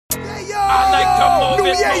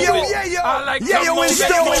new Yayo. I like to move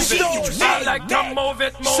it. I like to move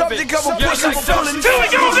it. Subject of a pussy for pulling.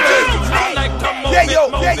 I like to move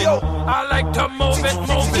it. I like to move it.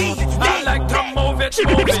 I like to move it. You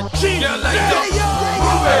like to move it. I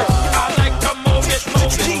like to move it.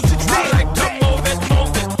 I like to move it. I like to move it.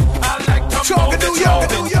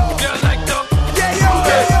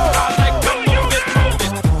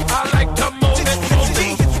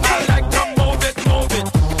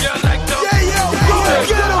 You like to move it.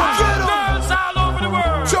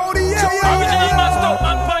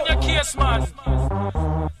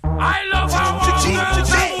 I love how girls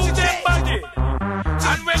move their body.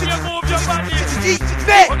 And when you move your body, you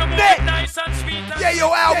move it nice and sweet.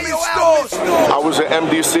 I was in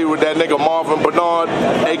MDC with that nigga Marvin Bernard,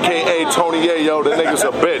 a.k.a. Tony Yayo. The nigga's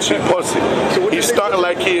a bitch. He pussy. He stunting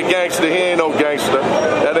like he a gangster. He ain't no gangster.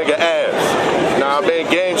 That nigga ass. Nah, I mean,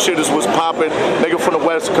 gang shitters was popping. Nigga from the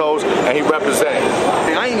West Coast, and he represent.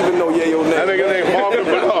 I ain't even know Yayo name. That nigga named Marvin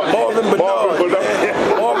Bernard.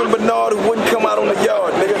 Marvin Bernard who wouldn't come out on the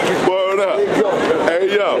yard, nigga. Word up.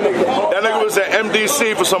 Hey, yo. That nigga was at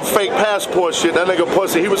MDC for some fake passport shit. That nigga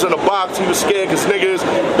pussy. He was in a box. He was scared because niggas,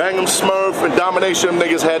 Bang'em Smurf and Domination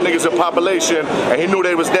niggas had niggas in population, and he knew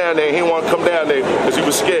they was down there. He didn't want to come down there because he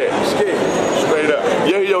was scared. Straight up.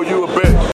 Yeah, yo, you a bitch.